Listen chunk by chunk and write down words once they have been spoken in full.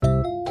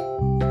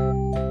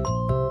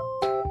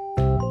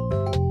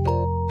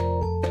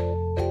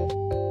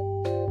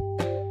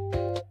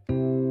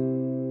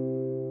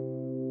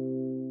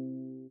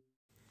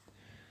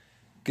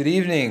Good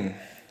evening.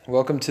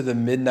 Welcome to the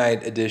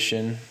midnight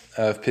edition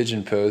of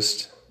Pigeon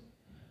Post,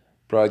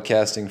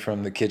 broadcasting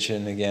from the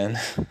kitchen again,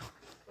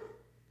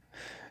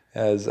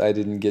 as I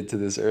didn't get to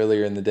this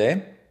earlier in the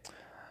day.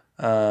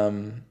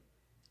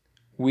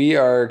 We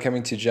are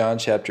coming to John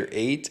chapter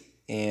 8,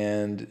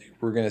 and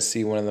we're going to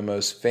see one of the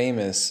most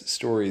famous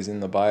stories in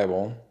the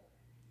Bible,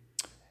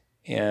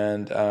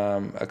 and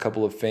a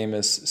couple of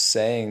famous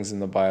sayings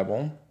in the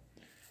Bible,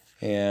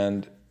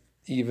 and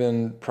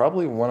even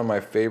probably one of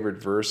my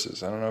favorite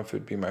verses. I don't know if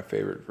it'd be my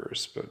favorite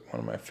verse, but one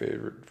of my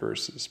favorite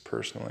verses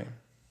personally.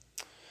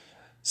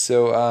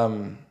 So,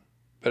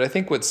 but I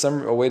think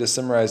a way to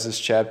summarize this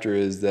chapter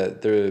is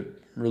that the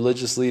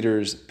religious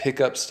leaders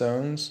pick up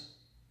stones,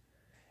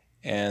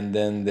 and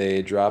then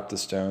they drop the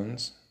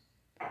stones,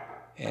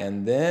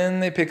 and then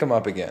they pick them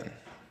up again.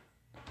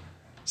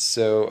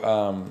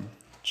 So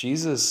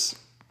Jesus,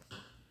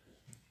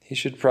 he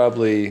should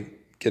probably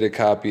get a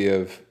copy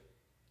of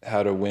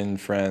How to Win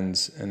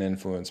Friends and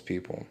Influence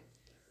People,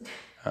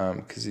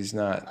 because he's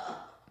not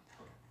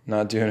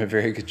doing a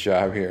very good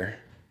job here.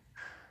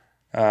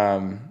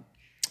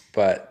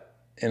 But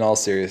in all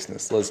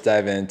seriousness, let's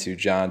dive into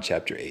John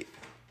chapter 8.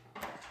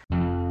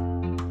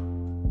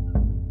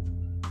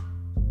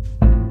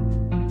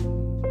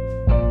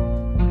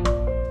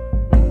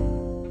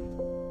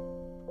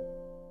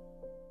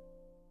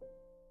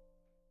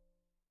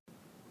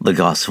 The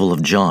Gospel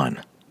of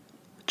John,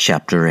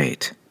 chapter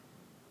 8.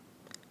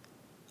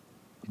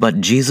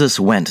 But Jesus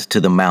went to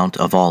the Mount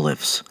of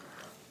Olives.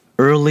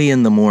 Early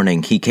in the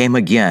morning he came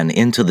again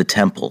into the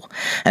temple,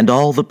 and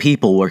all the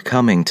people were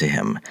coming to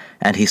him,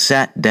 and he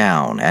sat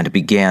down and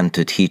began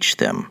to teach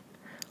them.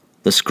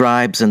 The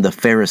scribes and the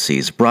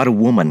Pharisees brought a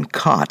woman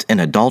caught in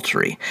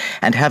adultery,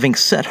 and having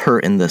set her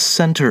in the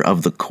center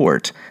of the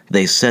court,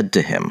 they said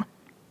to him,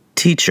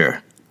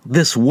 "Teacher,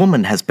 this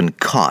woman has been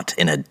caught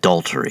in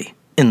adultery,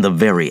 in the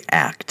very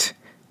act.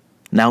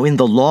 Now in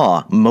the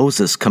law,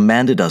 Moses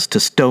commanded us to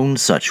stone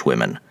such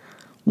women.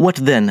 What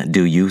then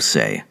do you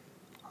say?"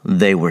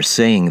 They were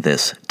saying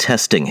this,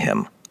 testing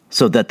him,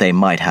 so that they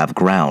might have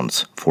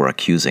grounds for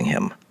accusing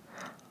him.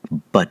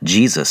 But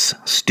Jesus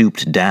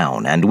stooped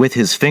down and with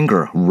his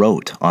finger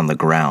wrote on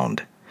the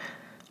ground.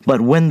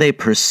 But when they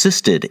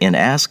persisted in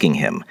asking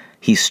him,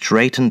 he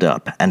straightened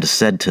up and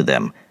said to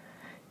them,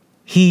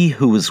 "He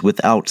who is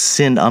without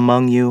sin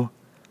among you,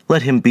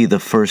 let him be the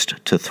first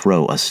to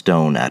throw a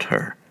stone at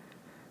her."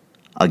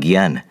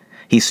 Again,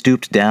 he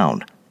stooped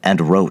down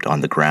and wrote on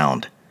the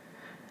ground.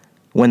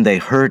 When they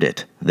heard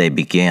it, they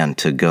began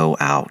to go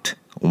out,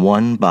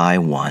 one by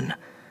one,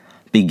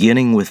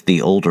 beginning with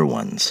the older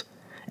ones,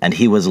 and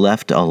he was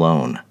left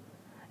alone,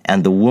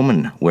 and the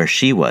woman where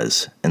she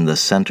was in the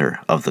center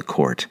of the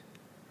court.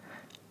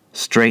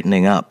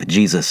 Straightening up,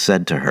 Jesus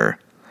said to her,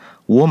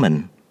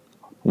 "Woman,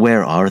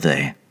 where are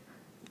they?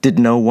 Did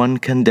no one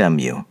condemn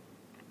you?"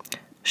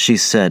 She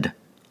said,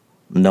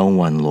 "No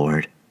one,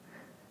 Lord."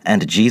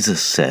 And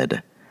Jesus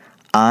said,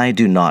 "I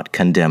do not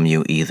condemn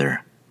you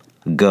either.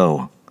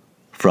 Go,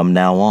 from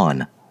now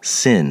on,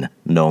 sin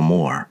no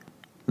more."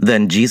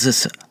 Then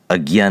Jesus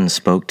again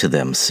spoke to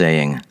them,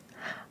 saying,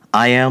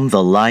 "I am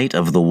the light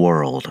of the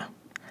world.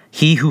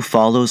 He who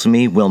follows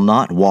me will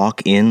not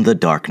walk in the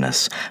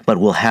darkness, but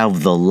will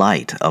have the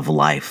light of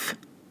life."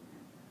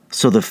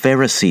 So the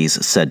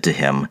Pharisees said to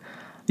him,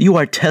 "You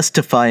are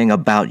testifying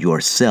about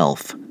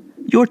yourself.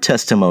 Your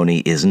testimony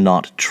is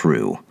not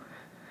true."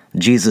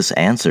 Jesus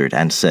answered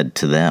and said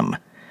to them,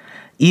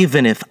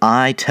 "Even if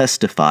I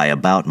testify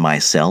about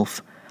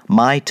myself,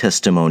 my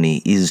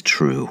testimony is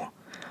true.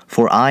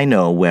 For I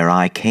know where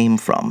I came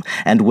from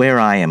and where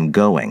I am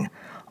going,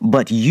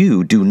 but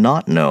you do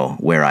not know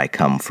where I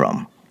come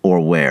from or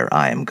where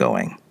I am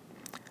going.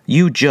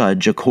 You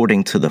judge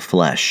according to the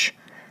flesh.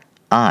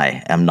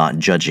 I am not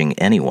judging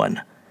anyone.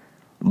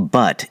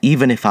 But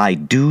even if I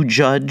do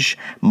judge,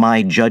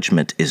 my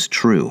judgment is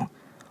true.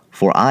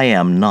 For I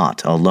am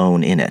not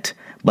alone in it,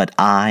 but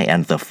I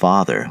and the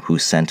Father who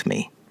sent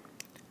me.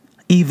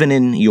 Even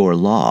in your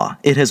law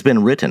it has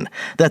been written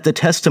that the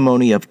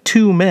testimony of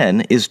two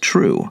men is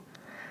true.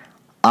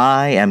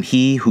 I am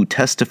he who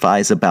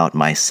testifies about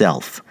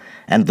myself,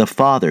 and the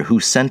Father who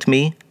sent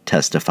me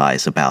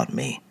testifies about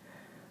me."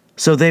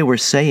 So they were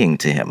saying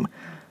to him,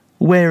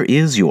 "Where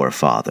is your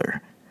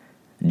Father?"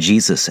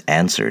 Jesus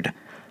answered,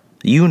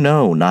 "You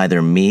know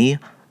neither me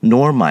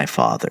nor my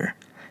Father.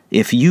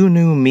 If you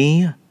knew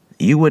me,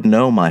 you would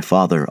know my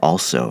Father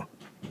also."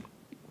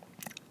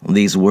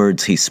 These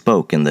words he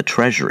spoke in the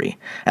treasury,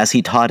 as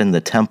he taught in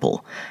the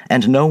temple,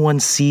 and no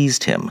one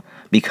seized him,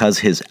 because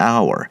his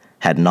hour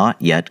had not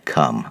yet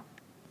come.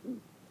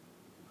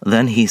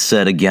 Then he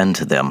said again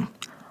to them,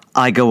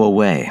 "I go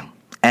away,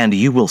 and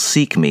you will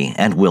seek me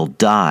and will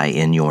die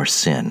in your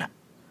sin.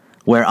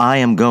 Where I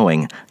am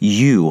going,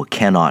 you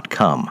cannot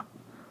come."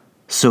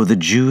 So the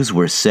Jews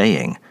were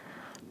saying,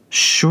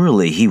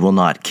 "Surely he will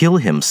not kill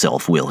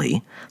himself, will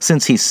he?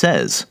 Since he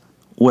says,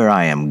 'Where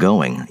I am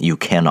going, you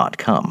cannot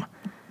come.'"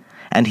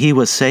 And he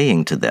was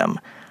saying to them,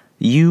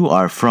 "You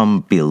are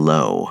from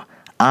below,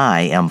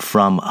 I am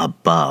from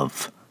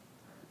above.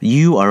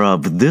 You are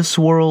of this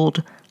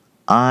world,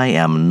 I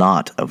am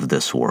not of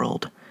this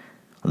world.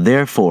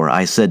 Therefore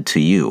I said to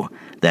you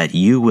that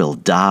you will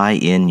die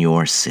in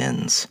your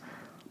sins.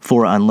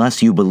 For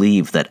unless you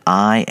believe that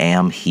I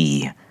am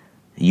He,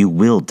 you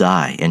will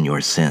die in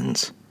your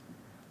sins."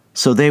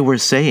 So they were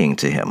saying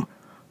to him,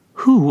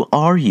 "Who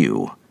are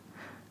you?"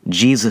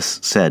 Jesus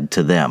said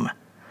to them,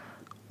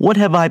 "What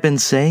have I been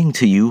saying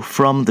to you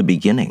from the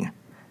beginning?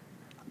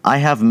 I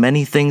have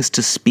many things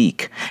to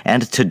speak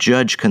and to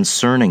judge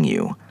concerning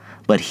you,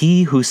 but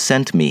he who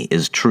sent me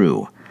is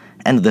true,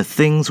 and the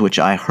things which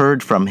I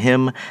heard from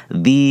him,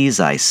 these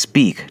I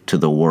speak to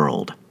the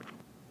world."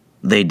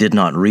 They did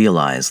not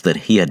realize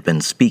that he had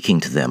been speaking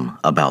to them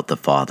about the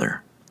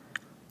Father.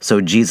 So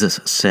Jesus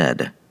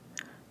said,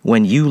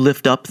 "When you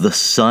lift up the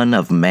Son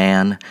of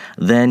Man,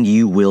 then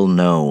you will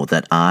know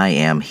that I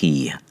am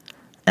He,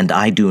 and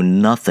I do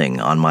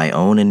nothing on my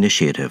own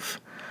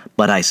initiative,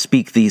 but I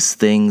speak these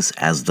things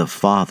as the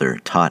Father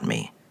taught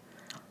me.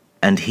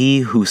 And He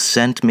who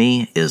sent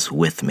me is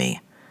with me.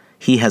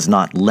 He has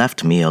not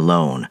left me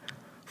alone,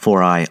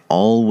 for I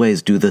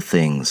always do the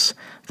things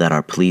that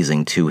are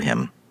pleasing to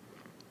Him."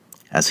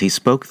 As he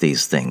spoke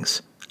these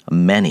things,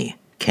 many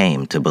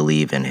came to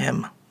believe in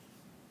him.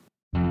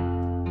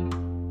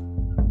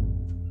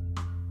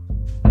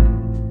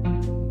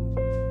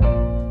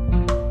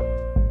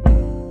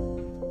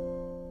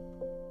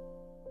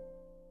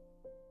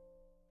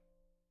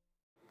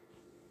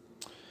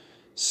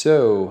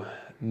 So,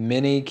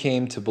 many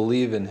came to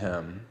believe in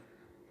him.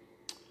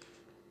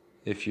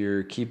 If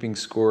you're keeping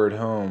score at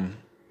home,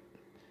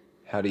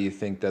 how do you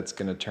think that's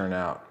going to turn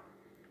out?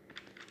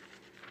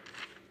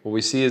 What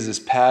we see is this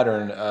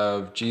pattern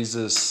of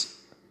Jesus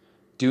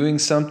doing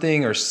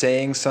something or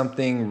saying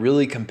something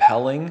really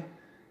compelling,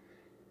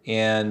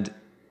 and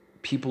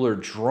people are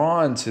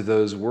drawn to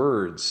those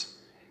words.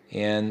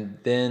 And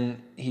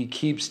then he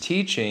keeps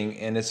teaching,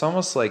 and it's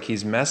almost like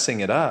he's messing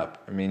it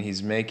up. I mean,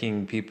 he's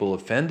making people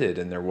offended,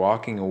 and they're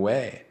walking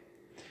away.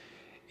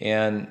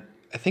 And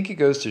I think it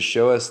goes to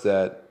show us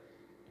that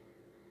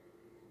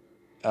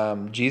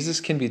Jesus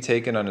can be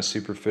taken on a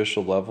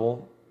superficial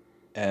level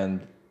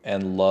and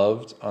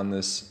loved on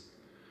this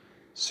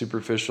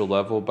superficial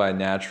level by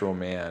natural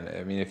man.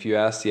 I mean, if you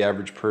ask the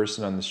average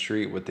person on the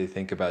street what they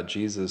think about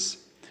Jesus,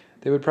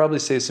 they would probably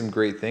say some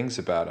great things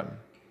about him.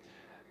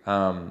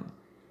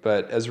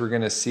 But as we're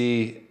going to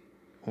see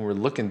when we're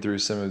looking through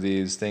some of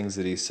these things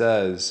that he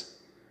says,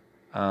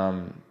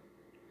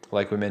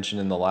 like we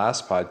mentioned in the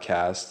last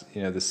podcast,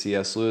 the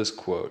C.S. Lewis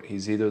quote,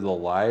 he's either a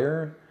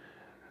liar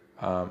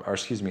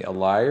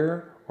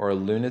or a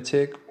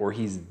lunatic, or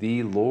he's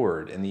the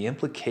Lord. And the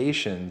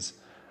implications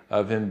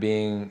of him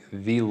being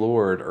the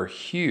Lord are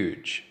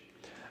huge.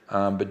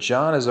 But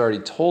John has already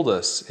told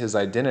us his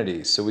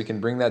identity, so we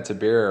can bring that to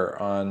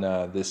bear on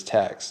this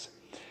text.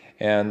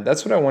 And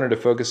that's what I wanted to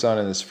focus on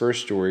in this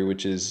first story,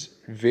 which is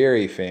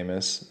very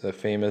famous, the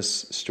famous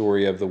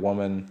story of the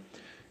woman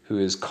who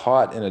is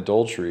caught in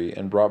adultery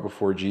and brought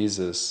before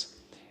Jesus.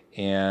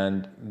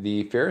 And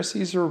the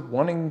Pharisees are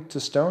wanting to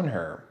stone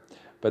her,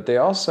 but they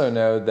also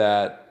know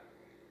that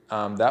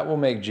that will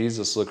make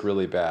Jesus look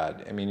really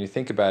bad. I mean, you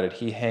think about it,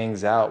 he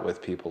hangs out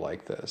with people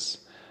like this.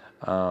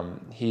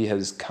 He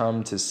has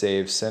come to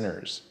save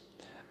sinners.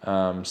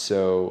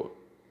 So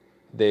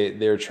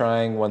they're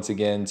trying once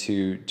again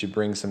to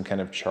bring some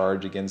kind of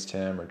charge against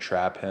him or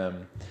trap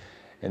him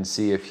and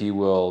see if he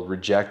will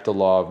reject the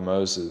law of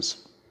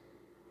Moses.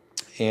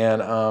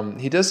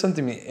 And he does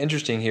something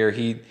interesting here.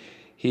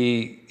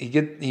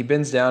 He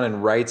bends down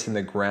and writes in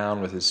the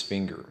ground with his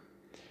finger,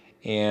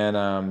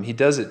 and he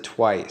does it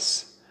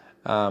twice.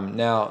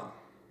 Now,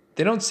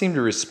 they don't seem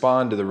to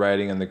respond to the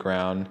writing on the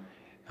ground.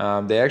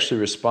 They actually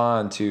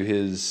respond to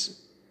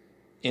his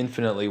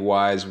infinitely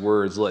wise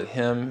words. "Let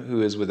him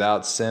who is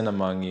without sin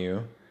among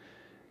you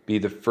be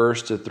the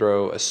first to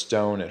throw a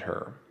stone at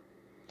her."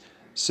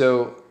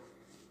 So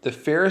the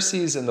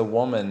Pharisees and the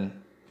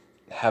woman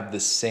have the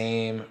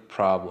same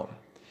problem.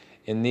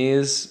 In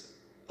these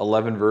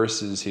 11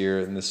 verses here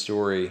in the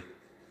story,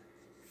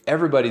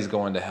 everybody's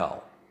going to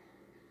hell,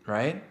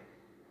 right?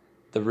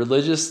 The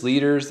religious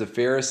leaders, the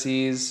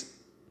Pharisees,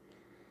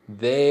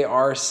 they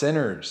are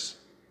sinners.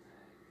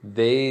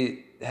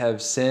 They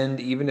have sinned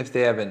even if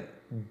they haven't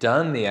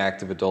done the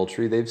act of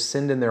adultery. They've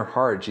sinned in their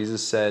heart.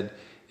 Jesus said,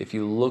 if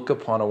you look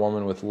upon a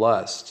woman with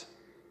lust,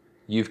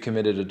 you've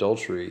committed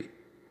adultery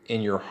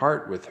in your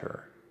heart with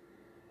her.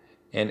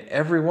 And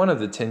every one of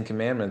the 10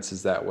 Commandments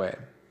is that way.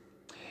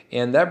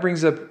 And that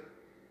brings up,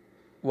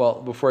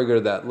 well, before I go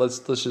to that, let's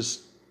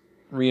just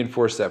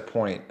reinforce that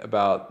point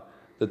about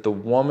that the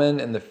woman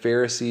and the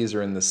Pharisees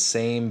are in the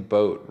same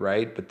boat,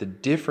 right? But the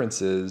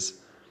difference is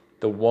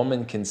the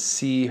woman can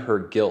see her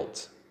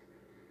guilt,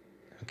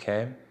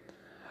 okay?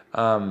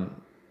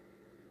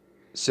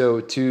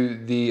 So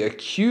to the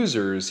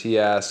accusers, he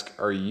asks,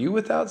 "Are you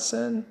without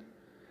sin?"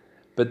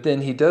 But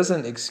then he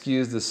doesn't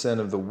excuse the sin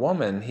of the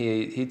woman.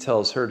 He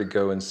tells her to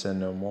go and sin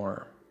no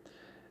more.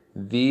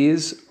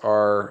 These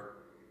are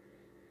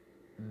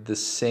the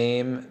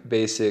same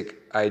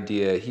basic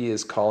idea. He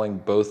is calling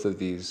both of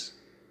these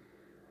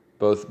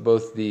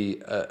both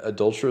the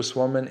adulterous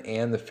woman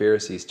and the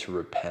Pharisees to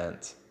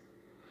repent.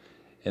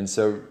 And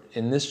so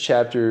in this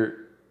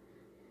chapter,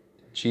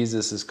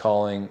 Jesus is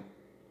calling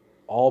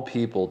all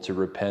people to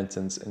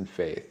repentance and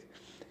faith.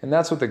 And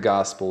that's what the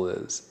gospel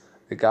is.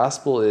 The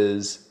gospel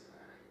is,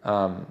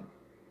 the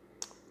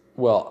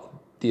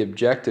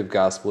objective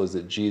gospel is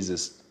that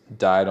Jesus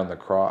died on the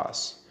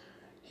cross.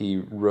 He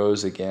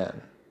rose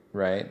again,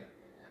 right?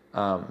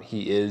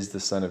 He is the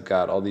Son of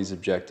God, all these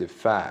objective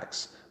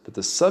facts. But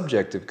the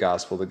subjective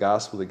gospel, the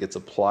gospel that gets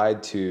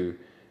applied to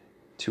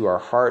our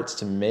hearts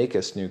to make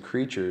us new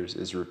creatures,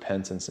 is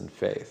repentance and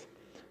faith.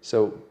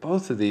 So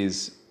both of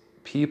these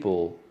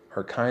people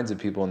are kinds of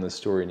people in this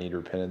story need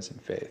repentance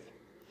and faith.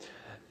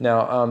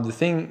 Now, the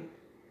thing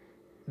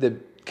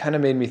that kind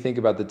of made me think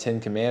about the Ten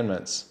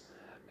Commandments,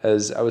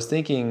 as I was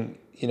thinking,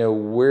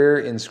 where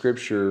in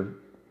Scripture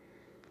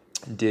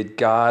did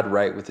God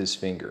write with his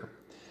finger?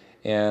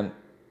 And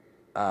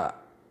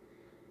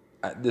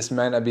this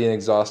might not be an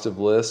exhaustive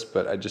list,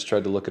 but I just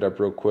tried to look it up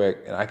real quick,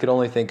 and I could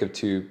only think of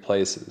two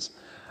places.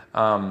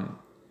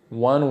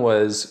 One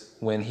was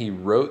when he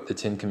wrote the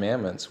Ten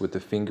Commandments with the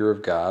finger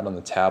of God on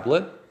the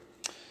tablet,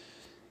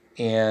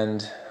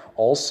 and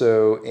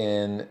also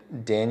in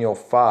Daniel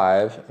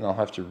 5, and I'll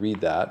have to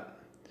read that,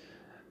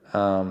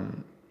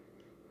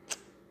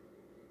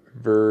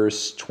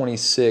 verse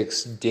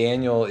 26,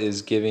 Daniel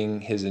is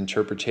giving his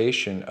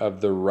interpretation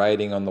of the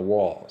writing on the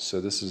wall. So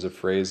this is a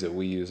phrase that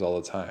we use all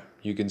the time.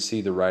 You can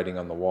see the writing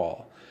on the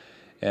wall.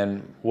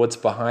 And what's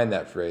behind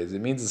that phrase? It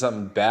means that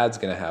something bad's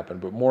going to happen,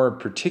 but more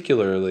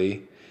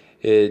particularly,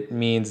 it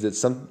means that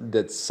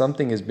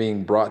something is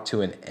being brought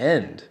to an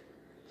end.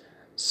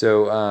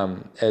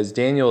 So as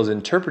Daniel is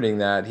interpreting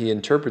that, he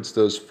interprets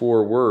those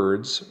four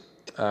words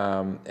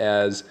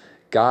as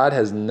God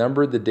has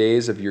numbered the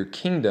days of your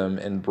kingdom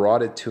and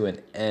brought it to an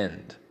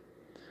end.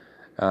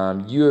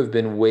 You have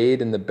been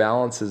weighed in the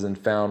balances and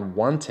found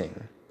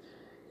wanting.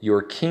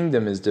 Your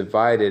kingdom is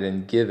divided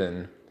and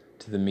given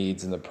to the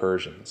Medes and the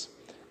Persians.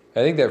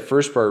 I think that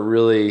first part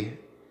really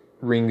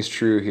rings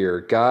true here.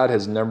 God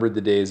has numbered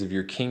the days of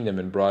your kingdom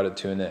and brought it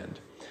to an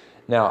end.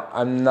 Now,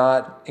 I'm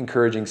not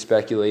encouraging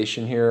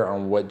speculation here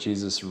on what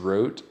Jesus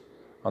wrote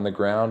on the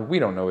ground. We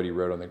don't know what he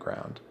wrote on the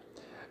ground.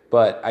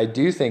 But I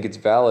do think it's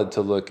valid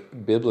to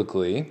look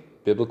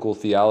biblical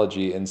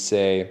theology, and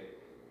say,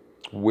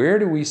 where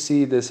do we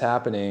see this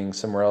happening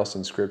somewhere else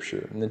in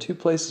Scripture? And the two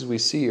places we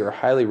see are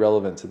highly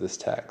relevant to this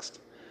text.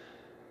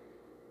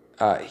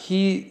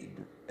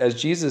 As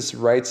Jesus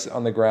writes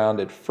on the ground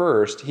at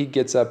first, he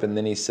gets up and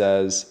then he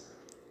says,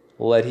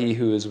 let he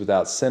who is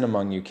without sin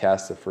among you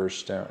cast the first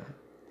stone.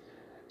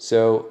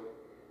 So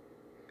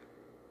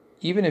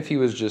even if he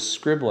was just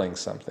scribbling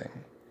something,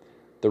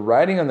 the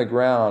writing on the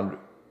ground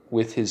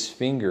with his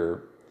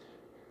finger,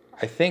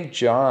 I think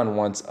John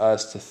wants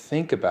us to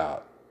think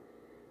about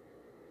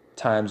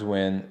times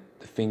when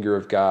the finger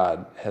of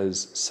God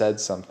has said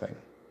something.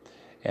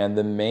 And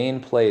the main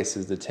place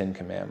is the Ten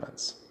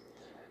Commandments.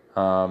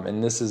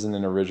 And this isn't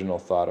an original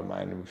thought of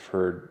mine. We've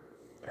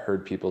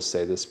heard people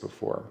say this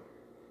before.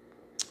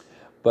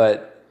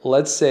 But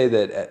let's say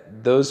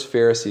that those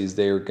Pharisees,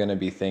 they are going to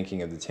be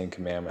thinking of the Ten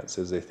Commandments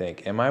as they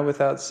think, am I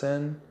without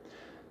sin?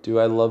 Do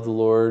I love the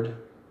Lord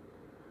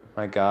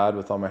my God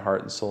with all my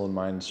heart and soul and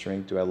mind and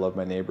strength? Do I love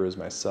my neighbor as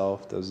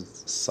myself? Those are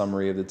the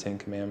summary of the Ten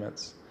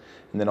Commandments.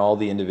 And then all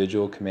the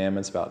individual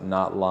commandments about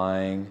not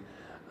lying,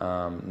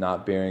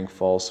 not bearing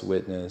false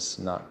witness,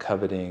 not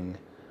coveting,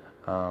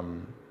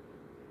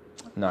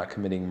 not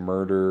committing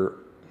murder,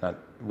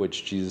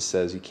 which Jesus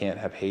says you can't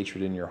have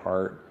hatred in your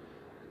heart.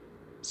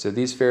 So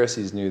these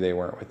Pharisees knew they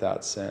weren't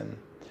without sin.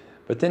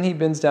 But then he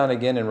bends down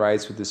again and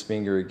writes with his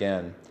finger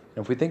again.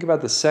 And if we think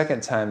about the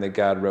second time that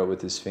God wrote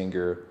with his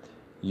finger,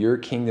 your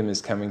kingdom is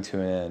coming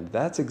to an end,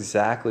 that's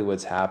exactly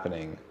what's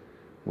happening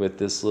with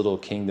this little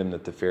kingdom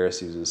that the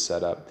Pharisees have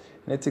set up.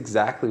 And it's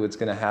exactly what's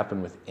going to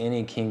happen with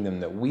any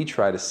kingdom that we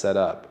try to set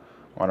up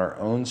on our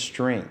own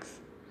strength.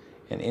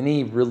 And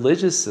any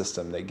religious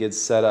system that gets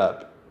set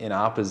up in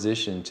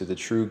opposition to the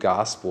true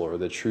gospel or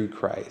the true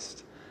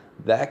Christ,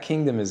 that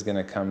kingdom is going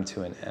to come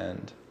to an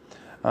end.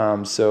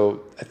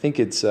 So I think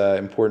it's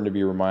important to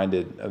be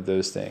reminded of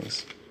those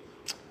things.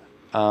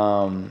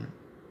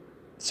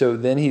 So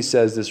then he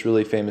says this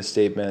really famous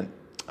statement,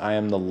 I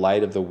am the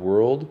light of the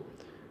world.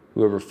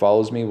 Whoever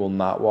follows me will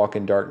not walk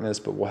in darkness,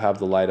 but will have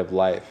the light of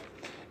life.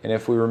 And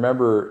if we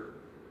remember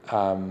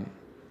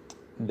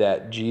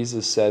that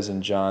Jesus says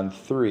in John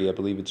 3, I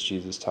believe it's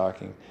Jesus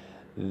talking,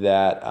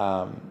 that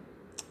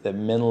that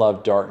men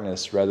love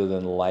darkness rather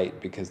than light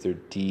because their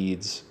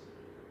deeds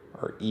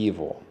are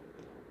evil.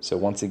 So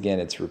once again,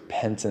 it's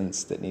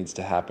repentance that needs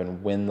to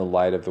happen when the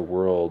light of the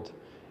world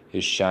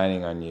is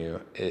shining on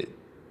you.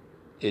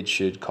 It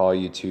should call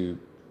you to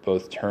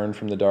both turn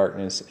from the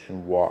darkness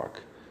and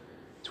walk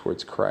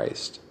towards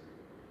Christ.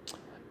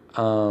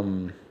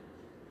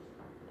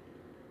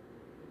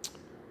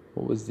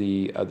 What was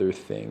the other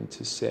thing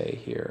to say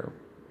here?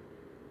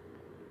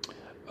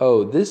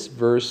 Oh, this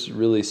verse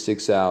really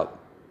sticks out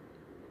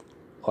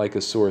like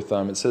a sore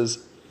thumb. It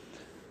says,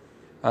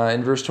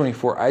 In verse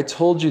 24, I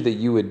told you that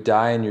you would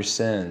die in your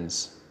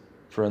sins,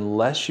 for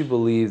unless you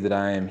believe that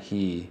I am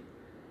He,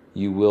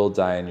 you will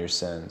die in your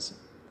sins.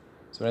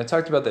 So when I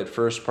talked about that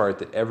first part,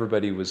 that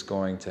everybody was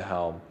going to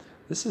hell,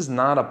 this is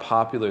not a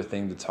popular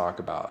thing to talk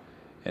about.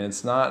 And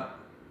it's not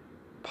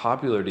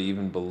popular to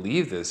even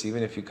believe this,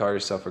 even if you call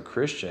yourself a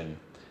Christian,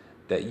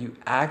 that you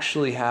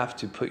actually have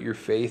to put your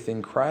faith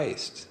in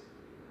Christ,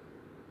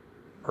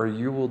 or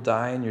you will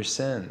die in your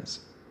sins.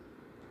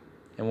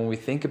 And when we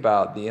think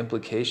about the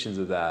implications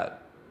of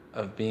that,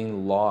 of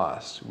being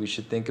lost, we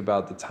should think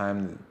about the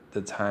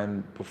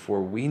time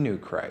before we knew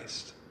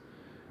Christ.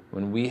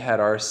 When we had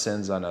our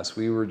sins on us,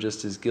 we were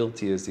just as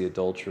guilty as the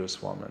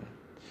adulterous woman.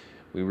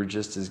 We were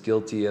just as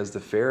guilty as the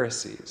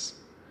Pharisees.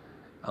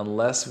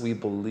 Unless we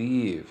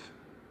believe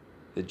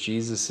that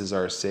Jesus is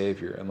our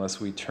Savior, unless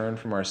we turn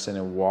from our sin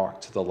and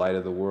walk to the light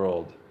of the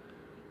world,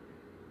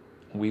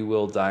 we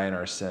will die in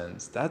our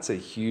sins. That's a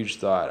huge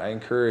thought. I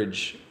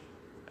encourage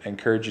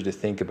you to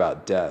think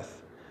about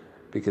death,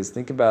 because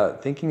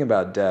thinking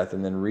about death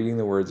and then reading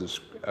the words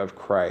of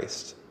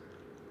Christ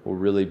will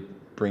really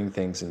bring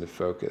things into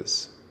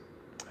focus,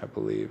 I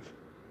believe.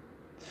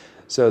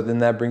 So then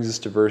that brings us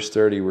to verse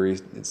 30, where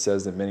it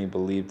says that many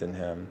believed in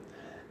him.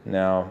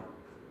 Now,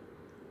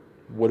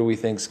 what do we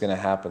think is going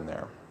to happen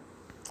there?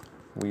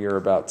 We are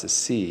about to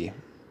see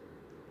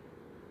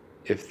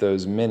if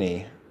those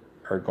many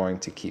are going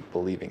to keep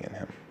believing in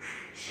him.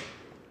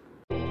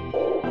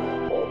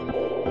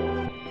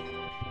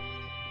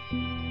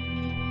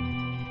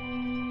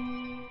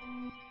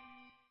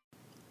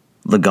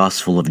 The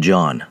Gospel of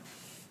John,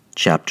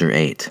 chapter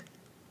 8,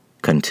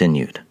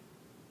 continued.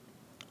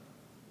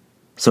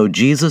 So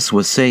Jesus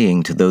was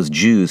saying to those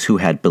Jews who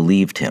had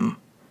believed him,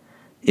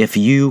 "If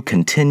you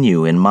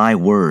continue in my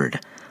word,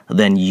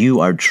 then you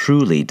are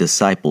truly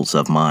disciples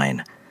of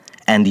mine,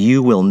 and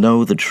you will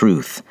know the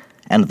truth,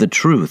 and the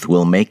truth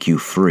will make you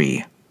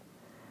free."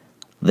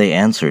 They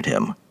answered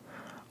him,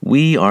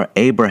 "We are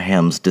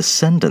Abraham's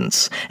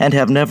descendants, and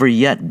have never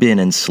yet been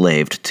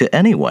enslaved to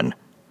anyone.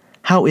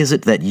 How is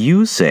it that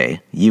you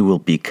say you will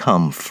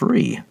become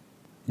free?"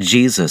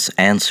 Jesus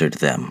answered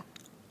them,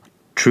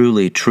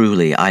 "Truly,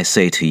 truly, I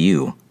say to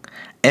you,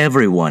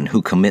 everyone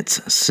who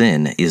commits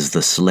sin is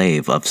the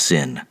slave of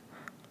sin.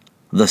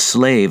 The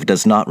slave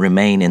does not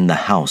remain in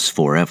the house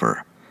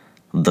forever.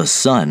 The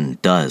Son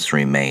does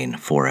remain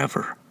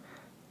forever.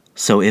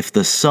 So if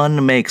the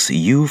Son makes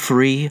you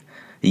free,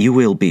 you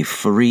will be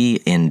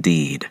free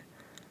indeed.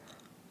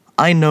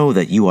 I know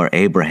that you are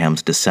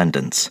Abraham's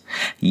descendants,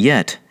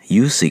 yet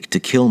you seek to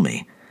kill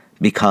me,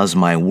 because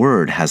my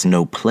word has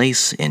no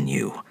place in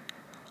you.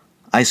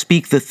 I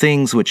speak the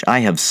things which I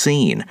have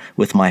seen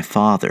with my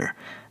Father.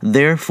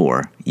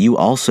 Therefore you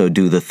also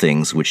do the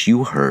things which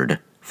you heard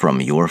from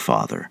your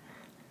father."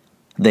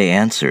 They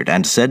answered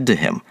and said to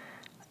him,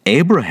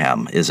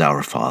 "Abraham is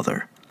our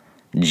father."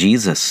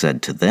 Jesus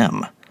said to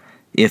them,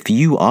 "If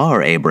you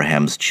are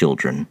Abraham's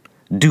children,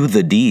 do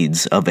the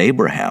deeds of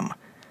Abraham.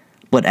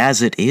 But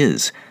as it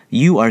is,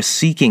 you are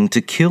seeking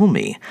to kill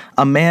me,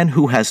 a man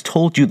who has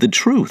told you the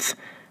truth,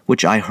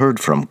 which I heard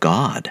from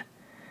God.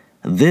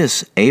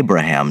 This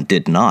Abraham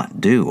did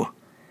not do.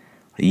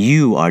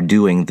 You are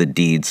doing the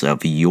deeds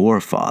of your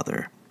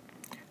father."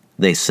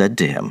 They said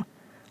to him,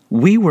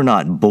 "We were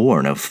not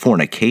born of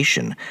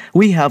fornication.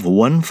 We have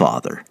one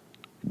Father,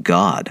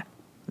 God."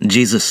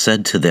 Jesus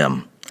said to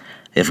them,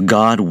 "If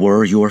God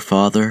were your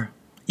Father,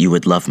 you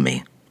would love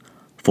me,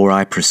 for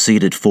I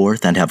proceeded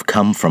forth and have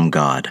come from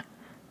God.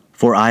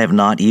 For I have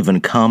not even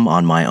come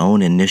on my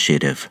own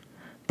initiative,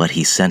 but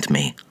he sent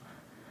me.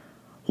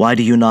 Why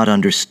do you not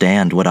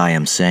understand what I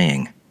am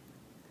saying?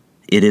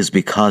 It is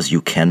because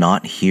you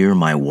cannot hear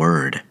my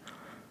word.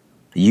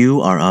 You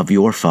are of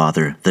your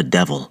father, the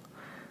devil,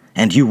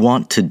 and you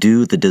want to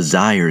do the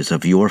desires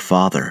of your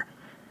father.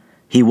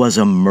 He was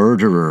a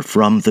murderer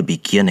from the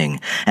beginning,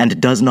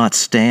 and does not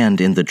stand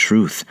in the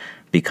truth,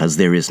 because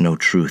there is no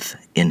truth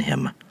in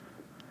him.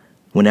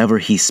 Whenever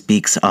he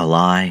speaks a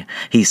lie,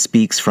 he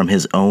speaks from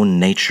his own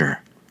nature,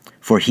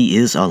 for he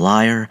is a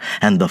liar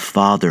and the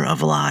father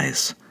of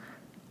lies.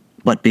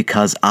 But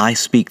because I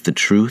speak the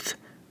truth,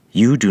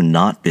 you do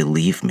not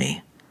believe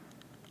me.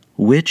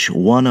 Which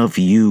one of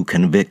you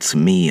convicts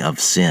me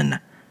of sin?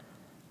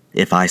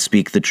 If I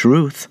speak the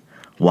truth,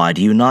 why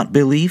do you not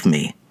believe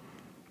me?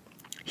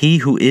 He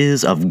who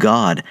is of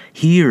God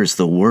hears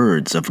the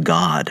words of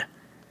God.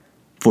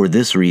 For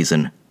this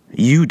reason,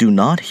 you do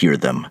not hear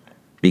them,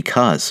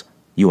 because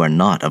you are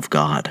not of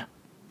God."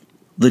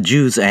 The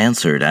Jews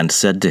answered and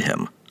said to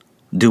him,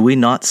 "Do we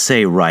not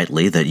say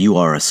rightly that you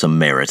are a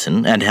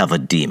Samaritan and have a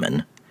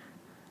demon?"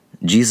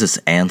 Jesus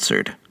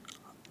answered,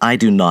 "I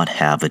do not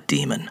have a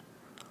demon,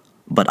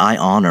 but I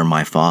honor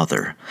my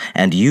Father,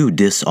 and you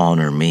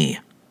dishonor me.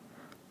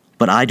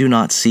 But I do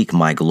not seek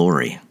my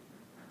glory.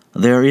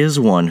 There is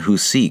one who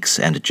seeks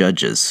and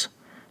judges.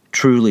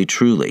 Truly,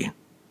 truly,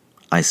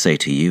 I say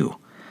to you,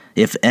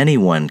 if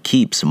anyone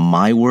keeps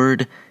my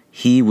word,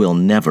 he will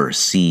never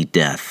see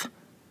death."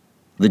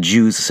 The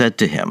Jews said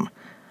to him,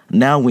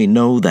 "Now we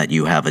know that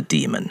you have a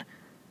demon.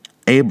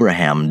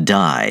 Abraham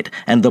died,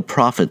 and the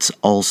prophets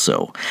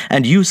also.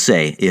 And you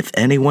say, if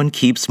anyone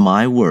keeps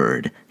my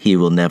word, he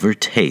will never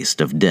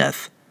taste of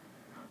death.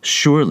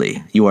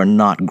 Surely you are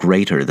not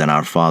greater than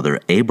our father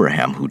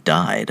Abraham, who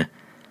died.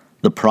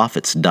 The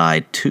prophets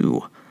died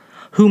too.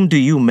 Whom do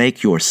you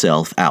make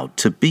yourself out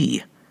to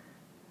be?"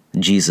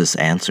 Jesus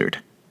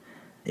answered,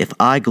 "If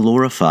I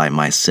glorify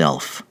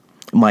myself,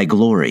 my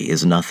glory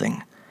is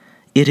nothing.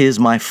 It is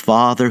my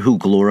Father who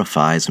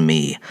glorifies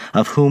me,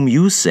 of whom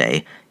you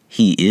say,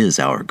 He is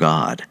our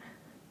God.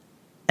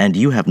 And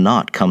you have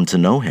not come to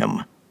know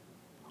him,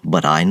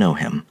 but I know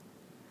him.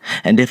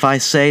 And if I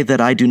say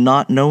that I do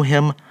not know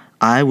him,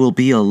 I will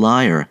be a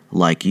liar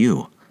like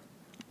you.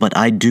 But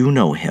I do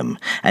know him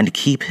and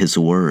keep his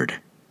word.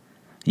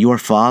 Your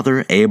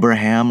father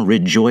Abraham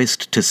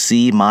rejoiced to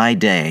see my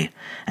day,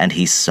 and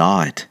he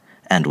saw it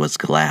and was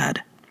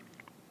glad."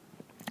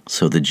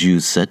 So the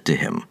Jews said to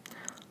him,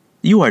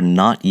 "You are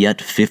not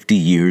yet 50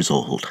 years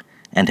old,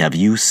 and have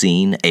you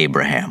seen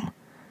Abraham?"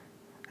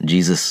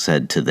 Jesus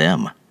said to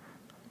them,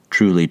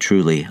 "Truly,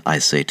 truly, I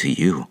say to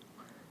you,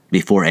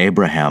 before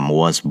Abraham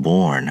was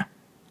born,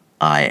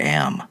 I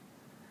am."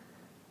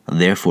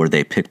 Therefore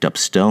they picked up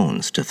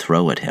stones to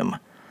throw at him,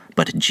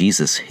 but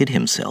Jesus hid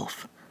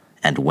himself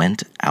and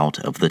went out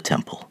of the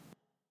temple.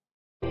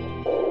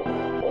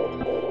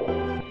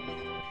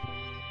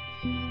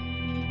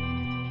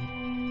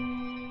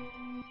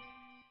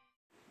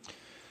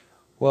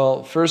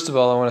 Well, first of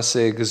all, I want to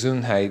say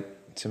Gesundheit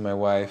to my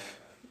wife,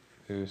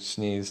 who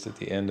sneezed at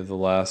the end of the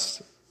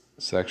last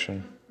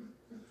section.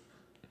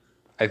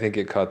 I think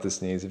it caught the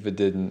sneeze. If it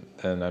didn't,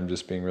 then I'm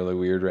just being really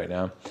weird right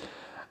now,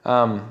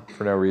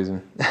 for no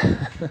reason.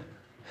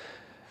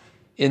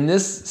 In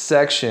this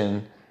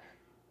section,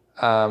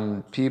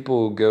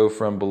 people go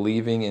from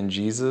believing in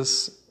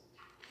Jesus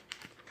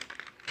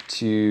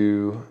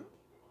to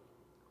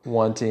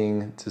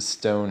wanting to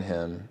stone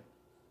him.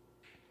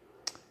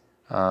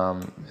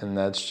 And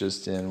that's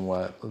just in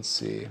what, let's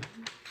see,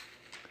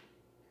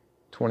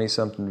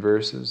 20-something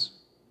verses.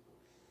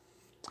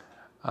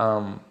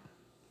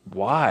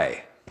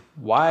 Why?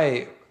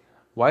 Why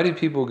do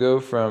people go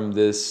from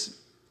this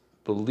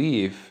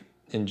belief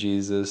in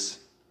Jesus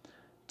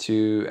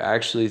to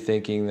actually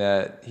thinking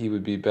that he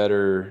would be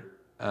better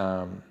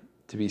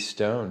to be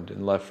stoned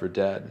and left for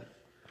dead?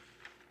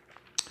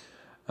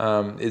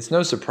 It's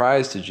no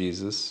surprise to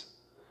Jesus,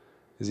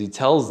 because he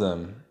tells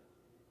them,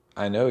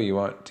 "I know you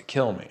want to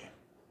kill me,"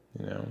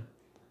 you know.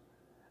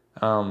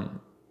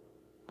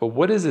 But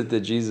what is it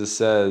that Jesus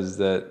says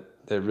that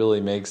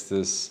really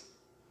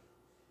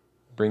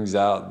brings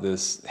out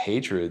this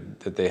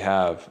hatred that they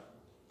have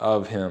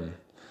of him?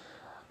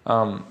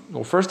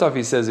 Well, first off,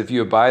 he says, "If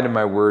you abide in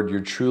my word, you're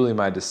truly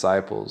my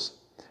disciples."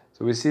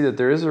 So we see that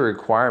there is a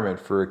requirement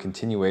for a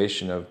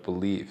continuation of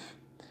belief.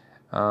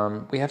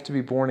 We have to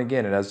be born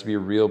again. It has to be a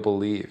real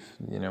belief.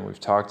 You know, we've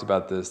talked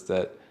about this,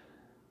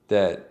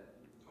 that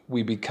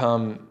we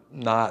become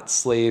not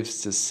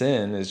slaves to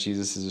sin, as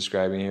Jesus is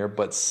describing here,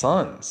 but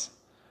sons,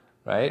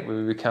 right?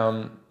 We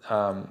become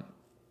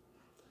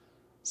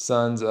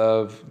sons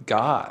of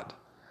God.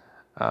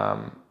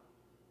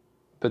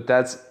 But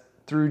that's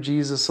through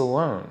Jesus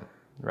alone,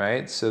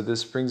 right? So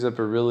this brings up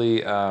a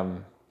really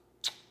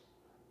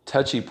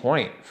touchy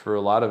point for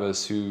a lot of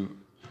us who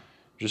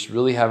just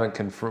really haven't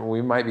confronted.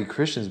 We might be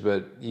Christians,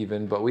 but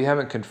we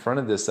haven't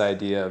confronted this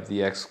idea of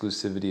the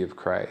exclusivity of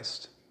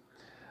Christ.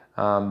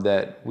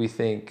 That we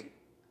think,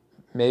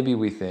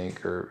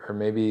 or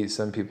maybe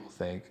some people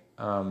think,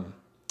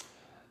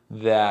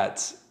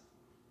 that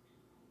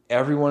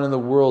everyone in the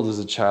world is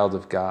a child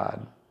of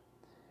God,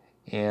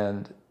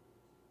 and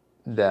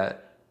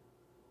that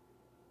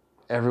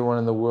everyone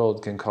in the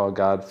world can call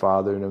God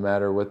Father no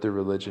matter what their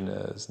religion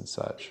is and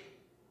such.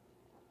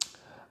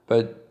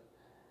 But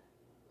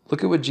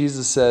look at what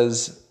Jesus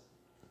says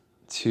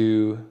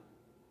to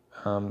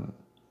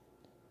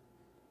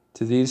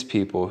these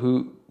people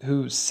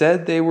who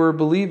said they were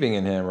believing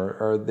in him,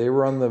 or they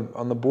were on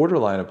the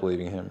borderline of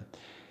believing in him.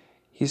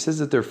 He says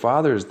that their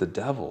father is the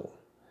devil.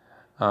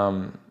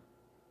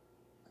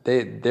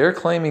 They're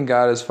claiming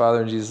God as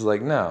Father, and Jesus is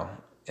like, no.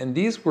 And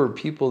these were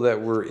people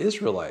that were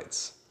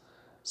Israelites.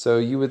 So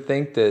you would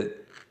think that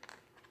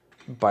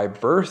by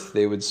birth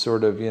they would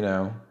sort of,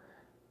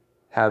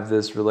 have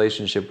this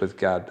relationship with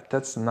God, but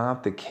that's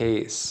not the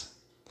case.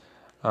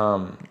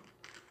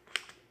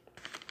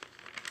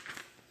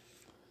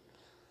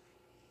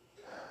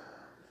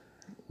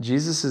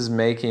 Jesus is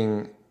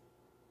making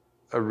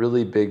a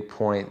really big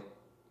point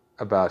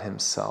about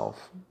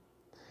himself.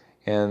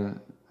 And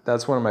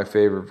that's one of my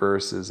favorite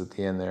verses at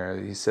the end there.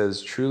 He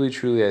says, "Truly,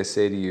 truly, I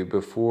say to you,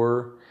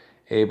 before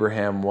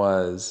Abraham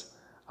was,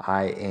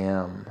 I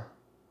am."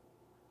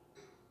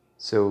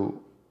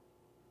 So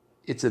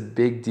it's a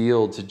big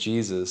deal to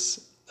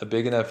Jesus, a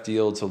big enough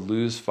deal to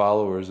lose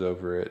followers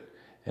over it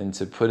and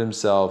to put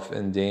himself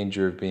in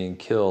danger of being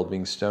killed,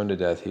 being stoned to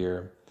death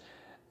here,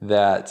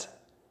 that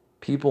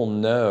people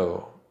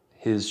know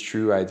his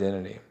true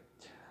identity.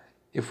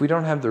 If we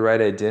don't have the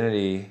right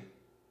identity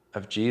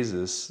of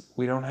Jesus,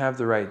 we don't have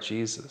the right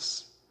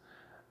Jesus.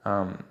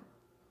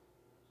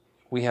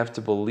 we have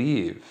to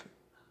believe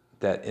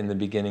that in the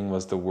beginning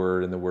was the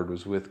Word, and the Word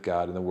was with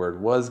God, and the Word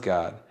was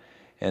God.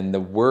 And the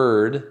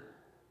Word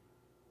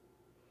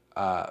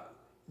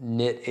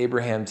knit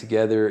Abraham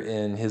together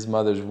in his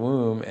mother's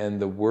womb, and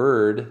the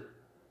Word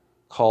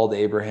called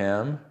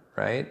Abraham,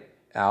 right,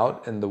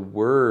 out, and the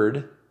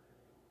Word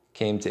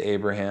came to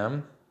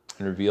Abraham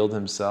and revealed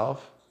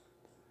himself.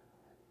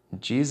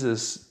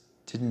 Jesus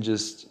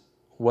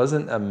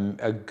wasn't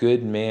a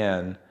good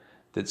man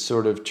that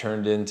sort of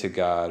turned into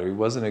God, or he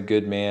wasn't a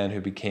good man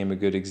who became a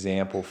good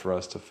example for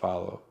us to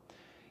follow.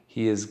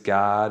 He is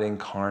God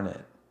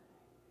incarnate.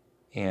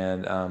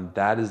 And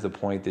that is the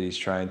point that he's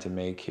trying to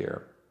make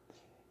here.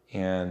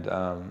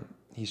 And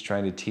he's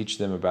trying to teach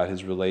them about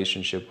his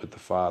relationship with the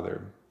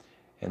Father.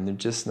 And they're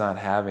just not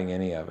having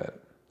any of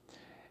it.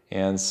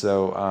 And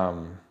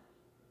so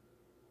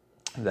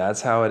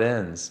that's how it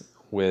ends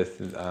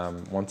with,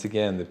 once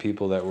again, the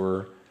people that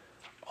were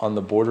on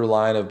the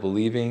borderline of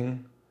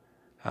believing,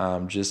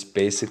 just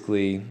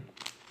basically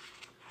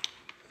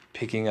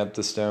picking up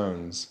the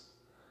stones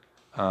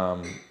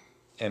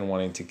and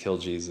wanting to kill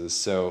Jesus.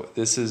 So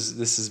this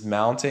is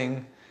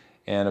mounting,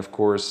 and of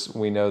course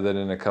we know that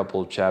in a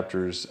couple of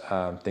chapters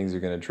things are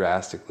going to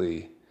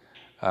drastically,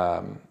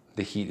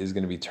 the heat is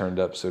going to be turned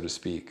up, so to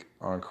speak,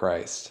 on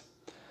Christ.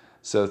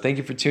 So thank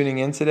you for tuning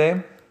in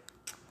today.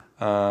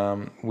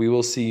 We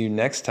will see you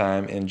next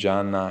time in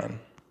John 9.